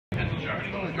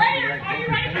Players, are you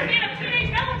ready for stand-up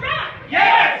teenage melodrama?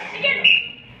 Yes! Begin.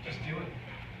 Just do it.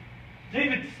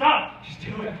 David, stop. Just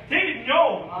do it. David,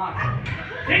 no. Come on.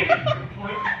 David.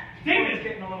 David's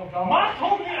getting a little dull. Mom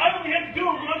told me I only had to do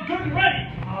it when I'm good and ready.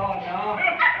 Oh, no.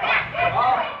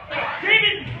 Oh.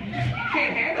 David! You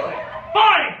can't handle it.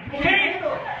 Fine, You can't okay?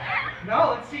 handle it. No,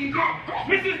 let's see you do it.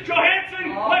 Mrs. Johansson,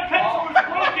 my pencil is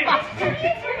broken. Thank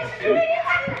you, Mrs. Johansson.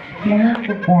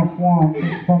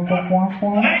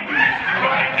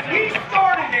 He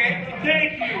started it.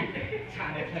 Thank you.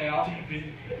 Time to pay off.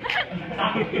 David.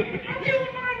 I'm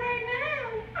doing mine right now.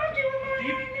 I'm doing mine right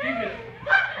now. David.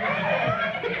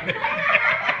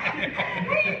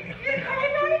 Hey, you cry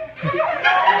about it?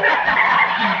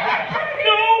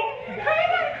 No! Cry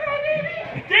about it, cry baby.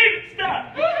 David, stop!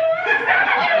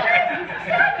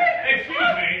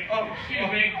 Excuse me. Oh,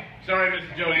 excuse me. Sorry,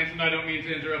 Mrs. Johansson, I don't mean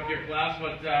to interrupt your class,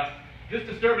 but this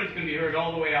disturbance can be heard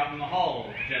all the way out in the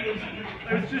hall, gentlemen.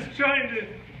 I was just trying to...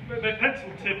 My pencil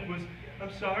tip was...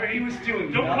 I'm sorry. He was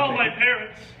doing Don't call nothing. my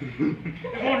parents.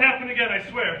 It won't happen again, I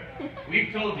swear.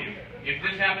 We've told you, if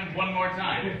this happens one more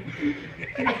time,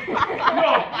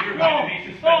 No! you're No! going to be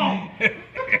suspended.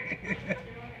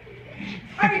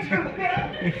 I need to go to the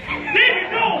bed.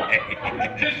 David, no!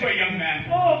 This way, young man.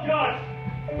 Oh, God!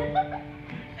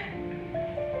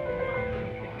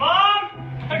 Mom!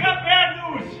 I got bad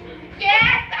news!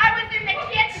 Yes, I was in the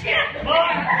kitchen.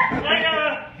 Mom!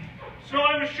 So I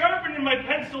was sharpening my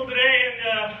pencil today,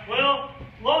 and, well,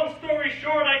 long story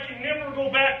short, I can never go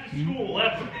back to school,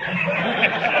 ever.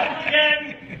 Never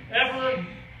again, ever,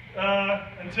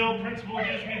 until principal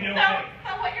gives me the okay.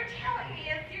 So what you're telling me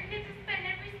is you get to spend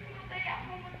every single day at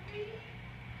home with me?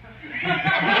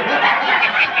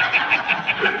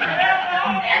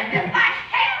 This is the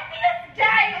happiest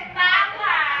day of my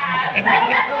life.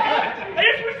 I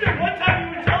just wish that one time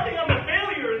you would tell me I'm a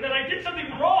failure and that I did something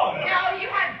wrong. No, you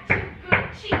had two good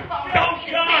cheekbones. Oh,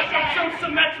 gosh, I'm so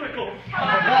symmetrical.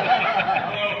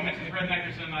 Hello, Mrs.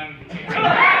 Redneckerson, I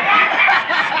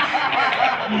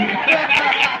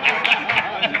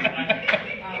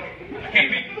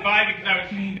came by because I was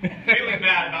feeling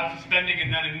bad about suspending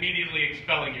and then immediately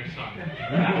expelling your son.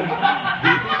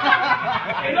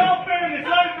 In all fairness,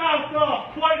 I mouthed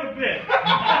off quite a bit.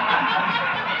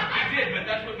 You did, but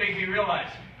that's what made me realize.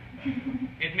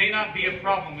 It may not be a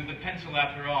problem with the pencil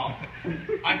after all.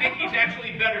 I think he's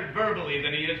actually better verbally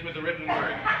than he is with the written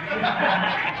word.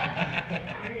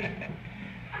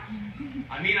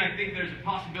 I mean, I think there's a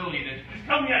possibility that... Just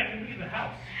tell me I can leave the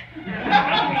house.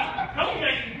 Tell me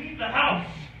I can leave the house.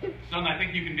 Son, I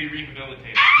think you can be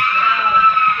rehabilitated.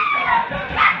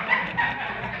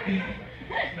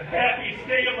 The happiest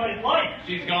day of my life.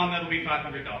 She's gone, that'll be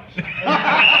 $500.